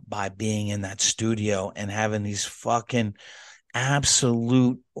top by being in that studio and having these fucking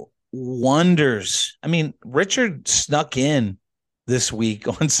absolute wonders. I mean, Richard snuck in this week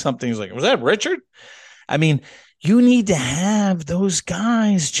on something. He's like, was that Richard? I mean, you need to have those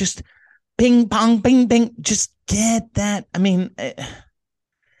guys just ping pong, ping ping, just get that. I mean,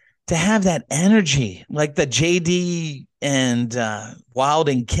 to have that energy, like the JD and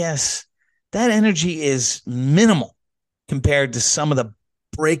Wilding kiss, that energy is minimal compared to some of the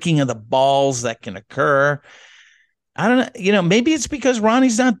breaking of the balls that can occur. I don't know, maybe it's because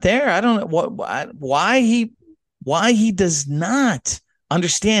Ronnie's not there. I don't know why he does not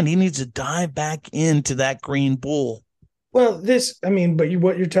understand he needs to dive back into that green pool. Well, I mean, but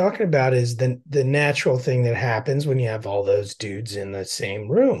what you're talking about is the natural thing that happens when you have all those dudes in the same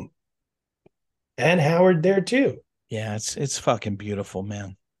room, and Howard there too. Yeah, it's fucking beautiful,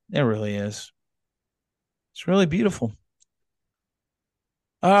 man. It really is. It's really beautiful.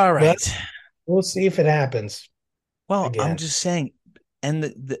 All But right. we'll see if it happens Well, I'm again. just saying, and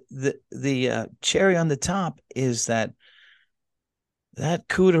the cherry on the top is that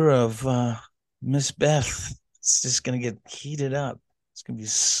cooter of Miss Beth. It's just gonna get heated up. It's gonna be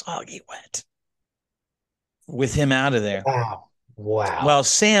soggy wet with him out of there. Wow. Well, Wow.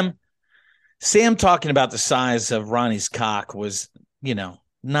 Sam talking about the size of Ronnie's cock was,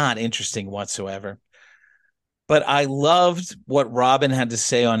 not interesting whatsoever. But I loved what Robin had to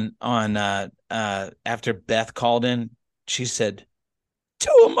say on after Beth called in. She said,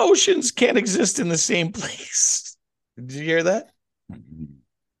 two emotions can't exist in the same place. Did you hear that?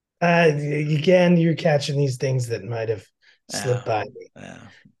 Again, you're catching these things that might have slipped Yeah, by me. yeah. I,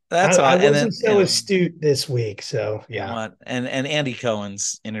 That's all. I And wasn't then so astute this week, so yeah. what? And Andy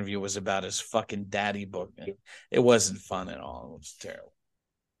Cohen's interview was about his fucking daddy book. It wasn't fun at all. It was terrible.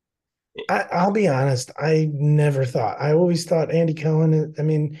 I'll be honest. I never thought. I always thought Andy Cohen. I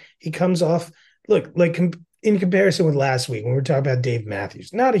mean, he comes off. Look, like in comparison with last week when we were talking about Dave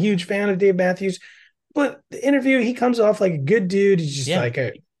Matthews. Not a huge fan of Dave Matthews, but the interview he comes off like a good dude. He's just Yeah, like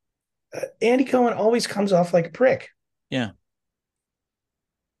Andy Cohen always comes off like a prick, yeah,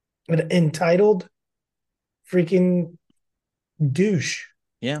 an entitled freaking douche.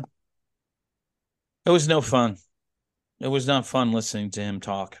 yeah. It was no fun. It was not fun listening to him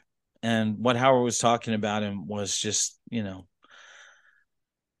talk. And what Howard was talking about him was just, and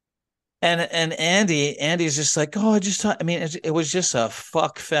Andy's just like, oh, I mean, it was just a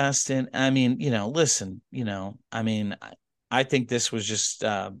fuck fest. And I mean, listen, I mean, I think this was just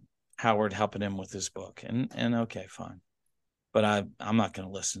Howard helping him with his book. And okay, fine. But I'm not going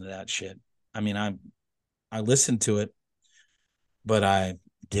to listen to that shit. I mean, I listened to it, but I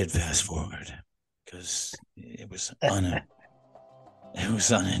did fast forward because it was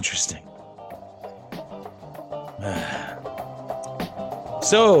uninteresting.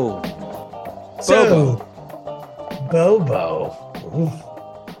 So, So Bobo. Bobo. Oof.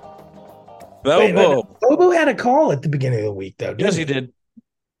 Wait, Bobo. Bobo had a call at the beginning of the week, though, Yes, didn't he he? did.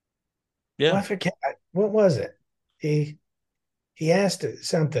 Well, Yeah. I forget what was it. He asked it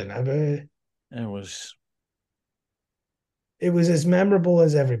something. It was, It was as memorable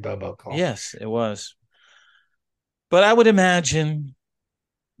as every Bobo call. yes, it was. But I would imagine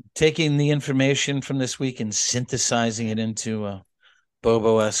taking the information from this week and synthesizing it into a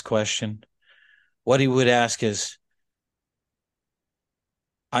Bobo-esque question. What he would ask is,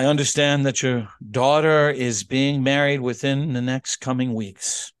 I understand that your daughter is being married within the next coming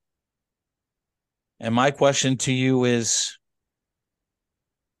weeks. And my question to you is,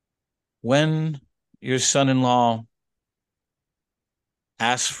 when your son-in-law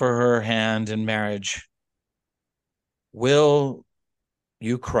asks for her hand in marriage, will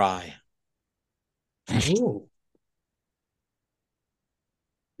you cry? Ooh.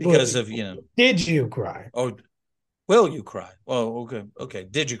 But Because of, did you cry? oh, will you cry? Oh, okay. Okay.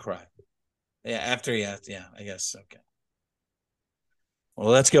 Did you cry? Yeah. After he asked, yeah, I guess. Okay. Well,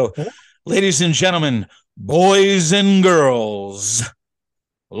 let's go. Ladies and gentlemen, boys and girls,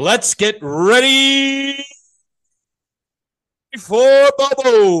 let's get ready for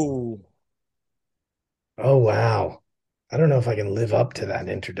Bobo. Oh wow. I don't know if I can live up to that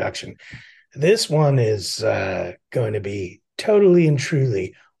introduction. This one is going to be totally and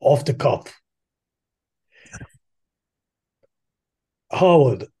truly off the cuff.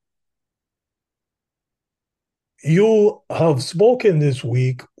 Howard, you have spoken this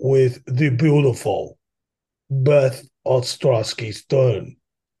week with the beautiful Beth Ostrowski Stern,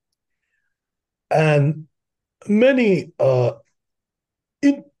 and many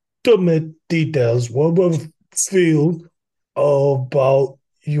intimate details were revealed about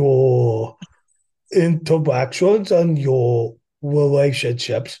your interactions and your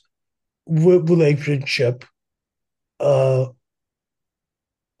relationship. Uh,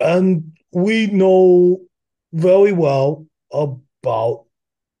 and we know very well about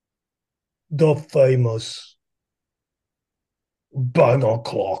the famous Banner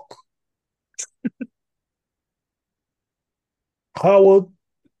clock. Howard,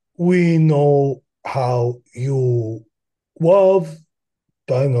 we know how you love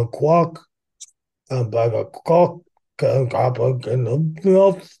bang a clock and bang a clock and have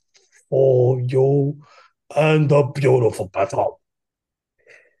enough for you and the beautiful battle.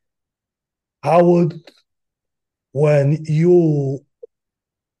 Howard, when you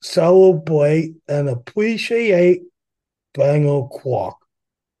celebrate and appreciate bang a clock,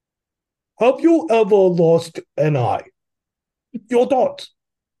 have you ever lost an eye? Your thoughts?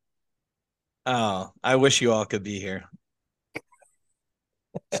 Oh, I wish you all could be here.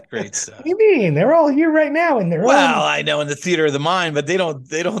 It's great What do stuff. you mean? They're all here right now in their Well, own. I know in the theater of the mind, but they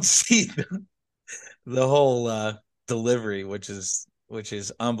don't see the whole delivery, which is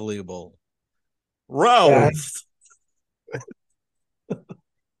unbelievable. Uh, Ralph.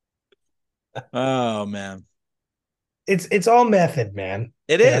 Oh man. it's all method, man.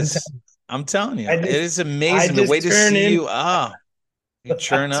 It Yeah, is. I'm telling you, I it just is I amazing the way just to turn see in. you. Ah, you I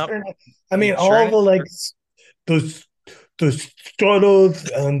churn up, turn. I you mean, churn all the it. like the the stutters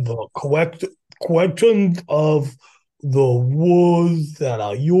and the questions of the words that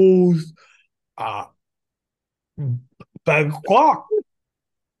are used are Bangkok.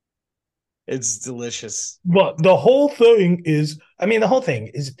 It's delicious. But the whole thing is, I mean, the whole thing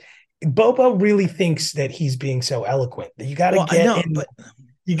is, Bobo really thinks that he's being so eloquent. You got to Well, I get know, in. but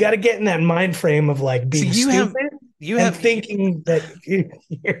You got to get in that mind frame of like see, being you have stupid you and have thinking that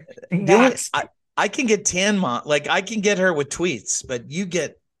you're the only not stupid. I can get Tan Mom, like I can get her with tweets, but you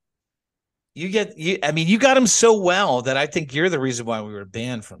I mean you got him so well that I think you're the reason why we were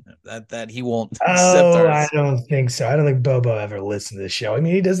banned from him. That he won't accept Oh, I ours. don't think so. I don't think Bobo ever listened to the show. I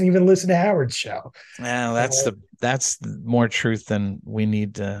mean, he doesn't even listen to Howard's show. Well, Uh, that's more truth than we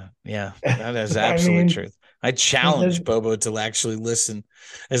need to. Yeah, that is I absolute mean, truth. I he challenge does. Bobo to actually listen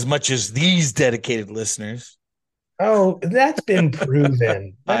as much as these dedicated listeners. Oh, that's been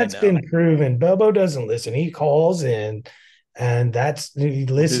proven. I That's know. been proven. Bobo doesn't listen. He calls in, and he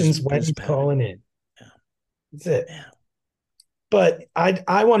With his listens when his he's pet. calling in. Yeah. That's it. Yeah. But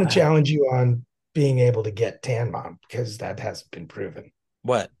I want to Ah, challenge you on being able to get Tan Mom because that hasn't been proven.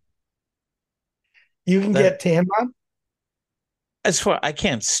 what? You can That get Tan Mom. as far I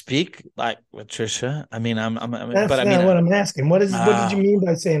can't speak like Patricia. I mean, but That's I mean, not what I'm asking. What did you ah, mean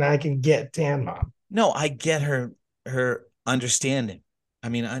by saying I can get Tan Mom? no, I get her understanding. I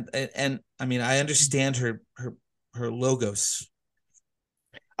mean, I mean, I understand her logos.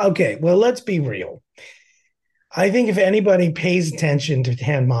 Okay, well, let's be real. I think if anybody pays attention to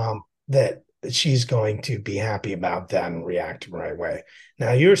Tan Mom, that she's going to be happy about that and react the right way.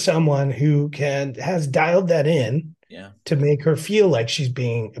 Now, you're someone who can has dialed that in Yeah. to make her feel like she's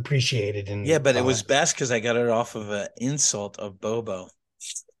being appreciated Yeah, and but it was best because I got it off of an insult of Bobo.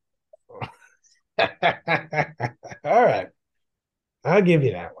 all right. I'll give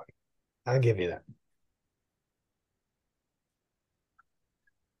you that one. I'll give you that.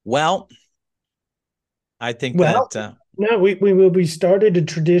 Well, I think Well, that no, we started a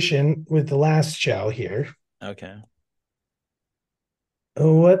tradition with the last show here. okay.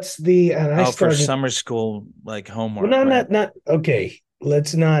 What's the and I Oh, for started summer school like well homework, no right? not okay.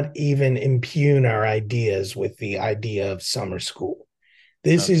 Let's not even impugn our ideas with the idea of summer school.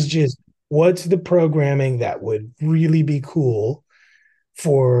 This Okay. is just what's the programming that would really be cool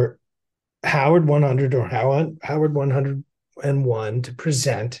for Howard 100 or Howard 101 to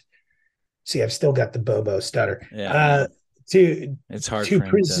present. See, I've still got the Bobo stutter. Yeah, I know. To It's hard to for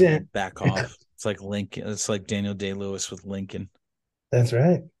him to present. back off. It's like Lincoln. It's like Daniel Day-Lewis with Lincoln. That's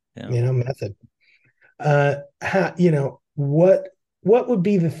right. Yeah. Method. What would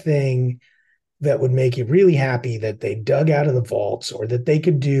be the thing that would make you really happy that they dug out of the vaults or that they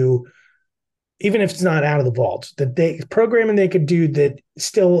could do, even if it's not out of the vaults, that they programming they could do that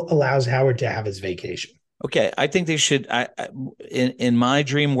still allows Howard to have his vacation. Okay, I think they should. In my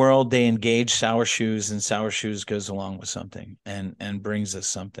dream world, they engage Sour Shoes, and Sour Shoes goes along with something and brings us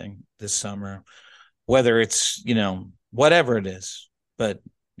something this summer, whether it's whatever it is. But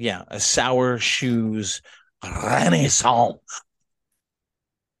yeah, a Sour Shoes renaissance.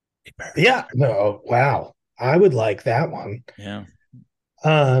 Yeah, no, wow. I would like that one. Yeah,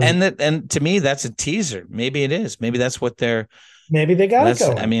 Um, and to me, that's a teaser. Maybe it is. Maybe that's what they're. Maybe they got it That's.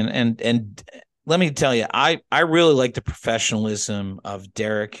 I going. mean, and let me tell you, I really like the professionalism of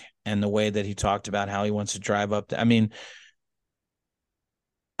Derek and the way that he talked about how he wants to drive up. I mean,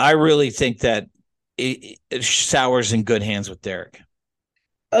 I really think that Sauer's in good hands with Derek.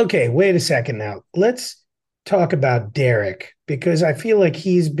 Okay, wait a second now. Let's talk about Derek because I feel like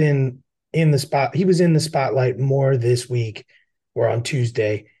he's been in the spot. He was in the spotlight more this week or on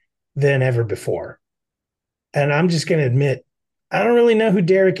Tuesday than ever before. And I'm just going to admit, I don't really know who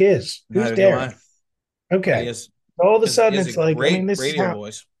Derek is. Who's Neither do I. Derek? But he Okay. is All of a he sudden, has a it's like, I mean, great this is radio how,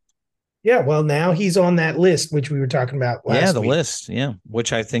 voice. yeah, well, now he's on that list, which we were talking about Yeah, last the week. list. Yeah,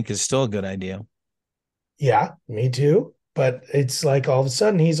 which I think is still a good idea. Yeah, me too. But it's like all of a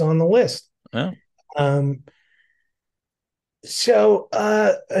sudden he's on the list. Yeah, Um,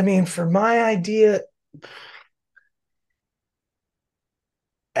 I mean, for my idea,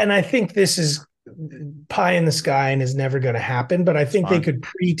 and I think this is pie in the sky and is never going to happen, but I it's think they fine. could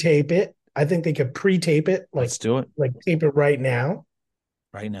pre-tape it. I think they could pre-tape it, Let's do it like tape it right now.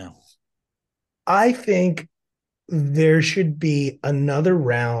 right now. I think there should be another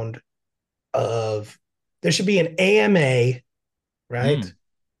round of there should be an AMA, right? Mm,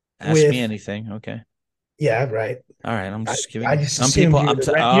 ask me With anything. Okay. yeah, right. All right. I'm I, just giving I you just some assumed people.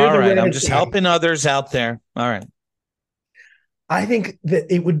 you're All the right. I'm just Renaissance. helping others out there. All right. I think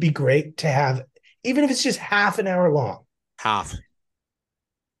that it would be great to have, even if it's just half an hour long, Half.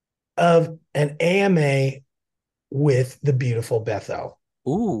 of an AMA with the beautiful Bethel,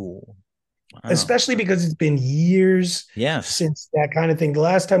 Ooh. Wow. especially because it's been years Yes. since that kind of thing. The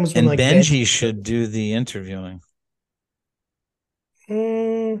last time was when And like Benji. Benji should do the interviewing.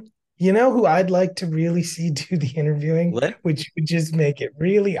 Mm, you know who I'd like to really see do the interviewing, Let which would just make it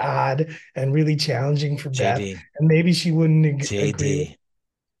really odd and really challenging for Beth, JD. and maybe she wouldn't agree with. JD.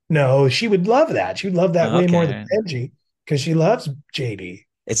 No, she would love that. She would love that way more than Okay. Benji because she loves JD.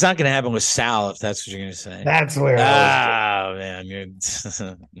 It's not going to happen with Sal if that's what you're going to say. That's where I was going. Ah, man, you're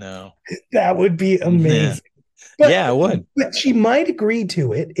no. That would be Yeah, amazing. But yeah, I would. she might agree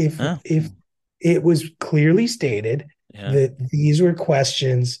to it Huh? if it was clearly stated Yeah. that these were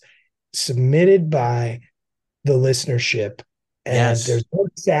questions submitted by the listenership, and Yes. there's no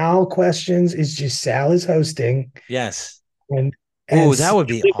Sal questions. It's just Sal is hosting, Yes. and Ooh, and that would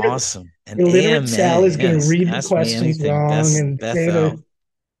be awesome. An illiterate Sal AMA. is going to Yes. read the Ask me questions anything. wrong Best and Beth say L. the.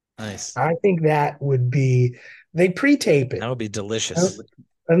 Nice. I think that would be they pre-tape That it, would be delicious.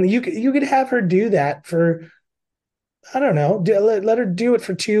 and you could have her do that for I don't know, let her do it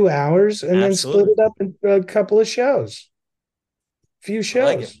for 2 hours and then split Absolutely. it up in a couple of shows, few I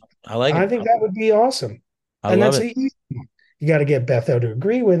like it. shows. I like I it. think that would be awesome. I And love that's it. easy. You got to get Betho to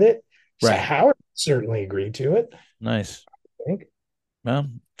agree with it. So Right. Howard certainly agreed to it, Nice. I think. Well,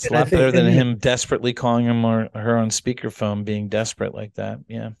 it's a And I lot better think, than and the, him desperately calling him or her on speakerphone being desperate like that.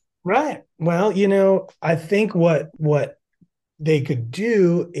 Yeah. right. Well, I think what they could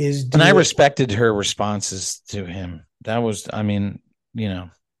do is And I do it. respected her responses to him. That was, I mean, you know,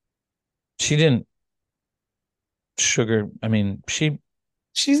 she didn't sugar. I mean, She's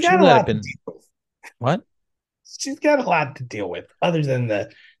she got a let it lot to been deal with. what? She's got a lot to deal with, other than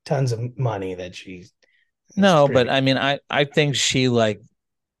the tons of money that she is No, but privy. I mean, I think she like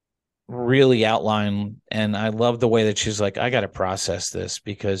really outlined, and I love the way that she's like, I got to process this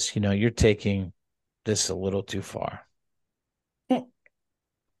because you're taking this a little too far.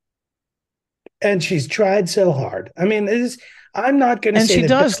 And she's tried so hard. I mean, I'm not going to And say she that.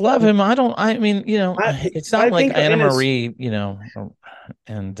 does love him. I don't. I mean, I it's not I like think Anna in a Marie,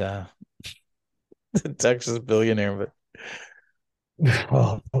 and the Texas billionaire, but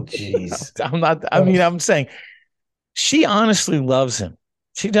oh jeez. I'm not. I Oh, mean, I'm saying she honestly loves him.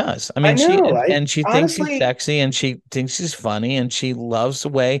 She does. I I mean, she know. and, I and she thinks he's honestly, sexy, and she thinks he's funny, and she loves the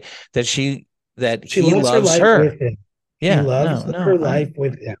way that she he loves her loves life her. with him. She Yeah. loves No. her No. life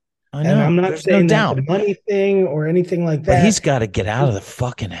with him. I And know. I'm not There's no saying that's a doubt. money thing or anything like But he's that. got to get out of the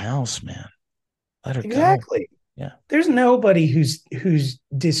fucking house, man. Let her go. Exactly. Yeah. There's nobody who's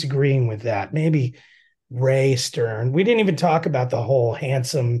disagreeing with that. Maybe Ray Stern. We didn't even talk about the whole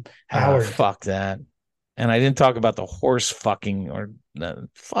handsome Ah, Howard. fuck that. And I didn't talk about the horse fucking or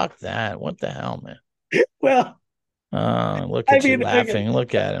fuck that. What the hell, man? Well, Look I at you mean, laughing.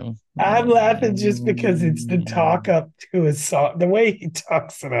 Look at him. I'm laughing just because it's the talk up to his song. The way he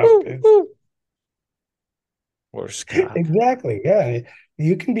talks it up Woo, is woo. Horse cock. exactly. Yeah.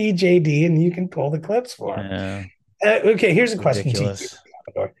 You can be JD and you can pull the clips for him. Yeah. Okay, here's a question to you, Ridiculous.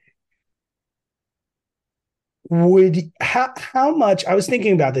 Commodore. Would how much I was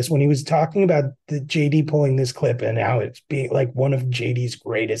thinking about this when he was talking about the JD pulling this clip and how it's being like one of JD's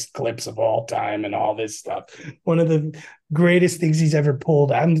greatest clips of all time and all this stuff. One of the greatest things he's ever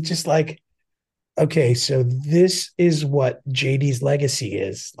pulled. I'm just like, okay, so this is what JD's legacy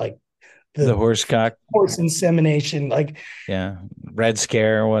is. Like The the horse cock. forced insemination. Like, Yeah. Red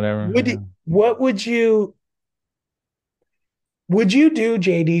scare or whatever. Yeah. what would you do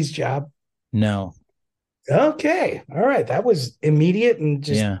JD's job? No. Okay. All right. That was immediate and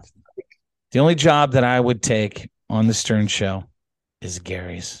just Yeah. The only job that I would take on the Stern Show is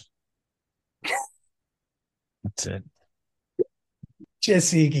Gary's. That's it. Just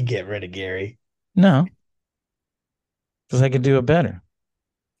so you could get rid of Gary. No, because I could do it better.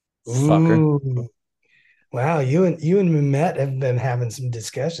 Fucker. Ooh. Wow, you and Mehmet have been having some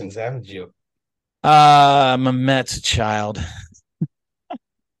discussions, haven't you? Mehmet's a child.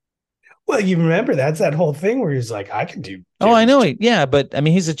 Well, you remember that's that whole thing where he's like, I can do Oh, I Jerry's know. job. Yeah, but I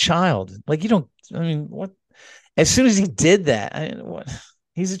mean, he's a child. Like you don't. I mean, what? As soon as he did that, what?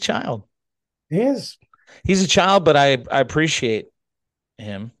 He's a child. He is. He's a child, but I appreciate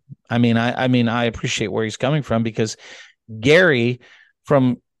him. I mean, I appreciate where he's coming from because Gary,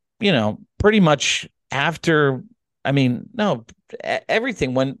 from pretty much after. I mean, no,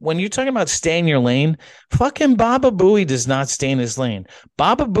 everything. When you're talking about stay in your lane, fucking Baba Booey does not stay in his lane.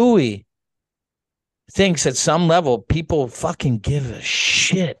 Baba Booey thinks at some level people fucking give a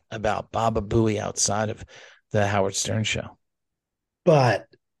shit about Baba Booey outside of the Howard Stern show. But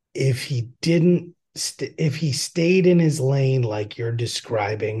if he didn't, if he stayed in his lane like you're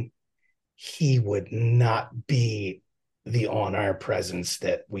describing, he would not be the on-air presence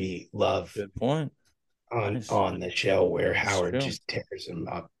that we love Good point. on Nice. on the show, where That's Howard true. just tears him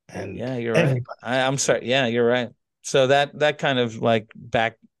up and Yeah, you're right. everybody. I'm sorry. Yeah, you're right. So that kind of like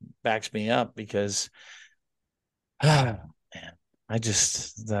backs me up because man, I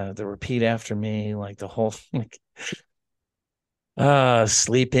just the repeat after me, like the whole like Yeah,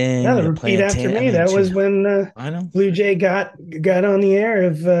 sleeping, the the repeat after plantain. I me. mean, That was gee, when I know Blue Jay got on the air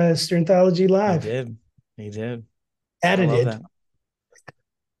of Sternthology he Live, did. He did. I love edited. that.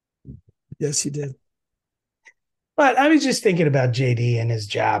 Yes, he did. But I was just thinking about JD and his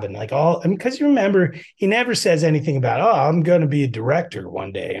job and like all, I mean, because you remember he never says anything about, oh, I'm going to be a director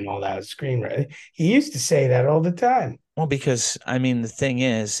one day and all that screenwriting. He used to say that all the time. Well, because I mean, the thing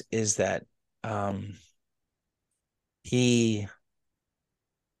is that um, he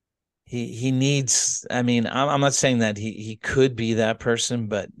he needs. I mean, I'm not saying that he could be that person,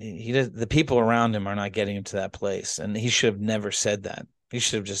 but he does. The people around him are not getting him to that place, and he should have never said that. He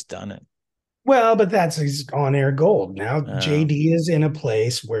should have just done it. Well, but that's his on air gold. Now Uh, JD is in a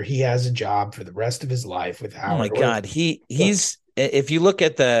place where he has a job for the rest of his life with oh my Howard. Or God, he's if you look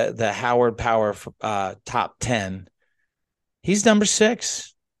at the Howard Power top 10, he's number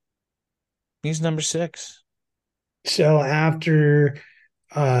 6. He's number 6. so after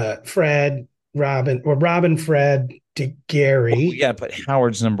Fred, Robin, or Robin, Fred to Well, we Gary. got to put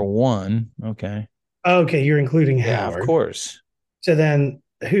Howard's number 1. Okay. Okay, you're including Yeah, of Howard. course. So then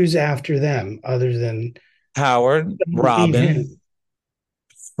who's after them other than Howard, leave Robin, him?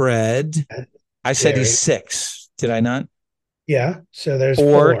 Fred. I said he's Gary. 6. Did I not? Yeah. So there's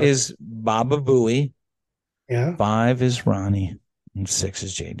 4 four. is Baba Booey. Yeah. 5 is Ronnie. And 6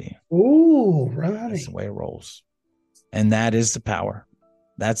 is JD. Ooh, That's the Ronnie. way it rolls. And that is the power.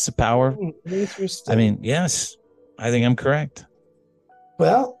 That's the power. I Interesting. mean, yes, I think I'm correct.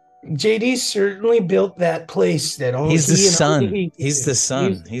 Well, JD certainly built that place that only He's the he and only son. he could He's do. the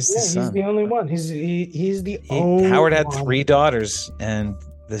son. He's the He's the son. only one. He's the He only Howard had one. 3 daughters, and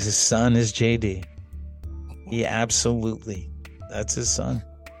his son is JD. He absolutely, that's his son.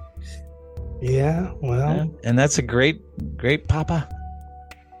 Yeah. Well. Yeah. And that's a great papa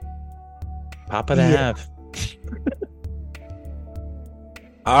to Yeah. have.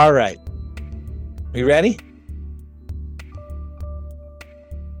 All right, we ready?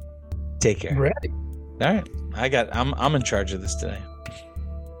 Take care. Ready. All right, I'm in charge of this today.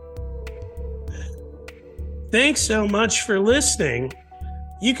 Thanks so much for listening.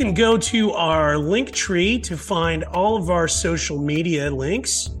 You can go to our link tree to find all of our social media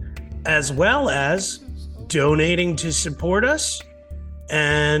links, as well as donating to support us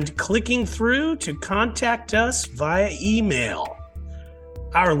and clicking through to contact us via email.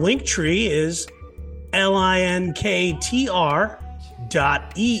 Our link tree is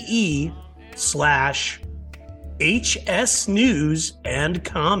linktr.ee/HS news and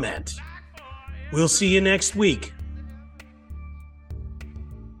comment. We'll see you next week.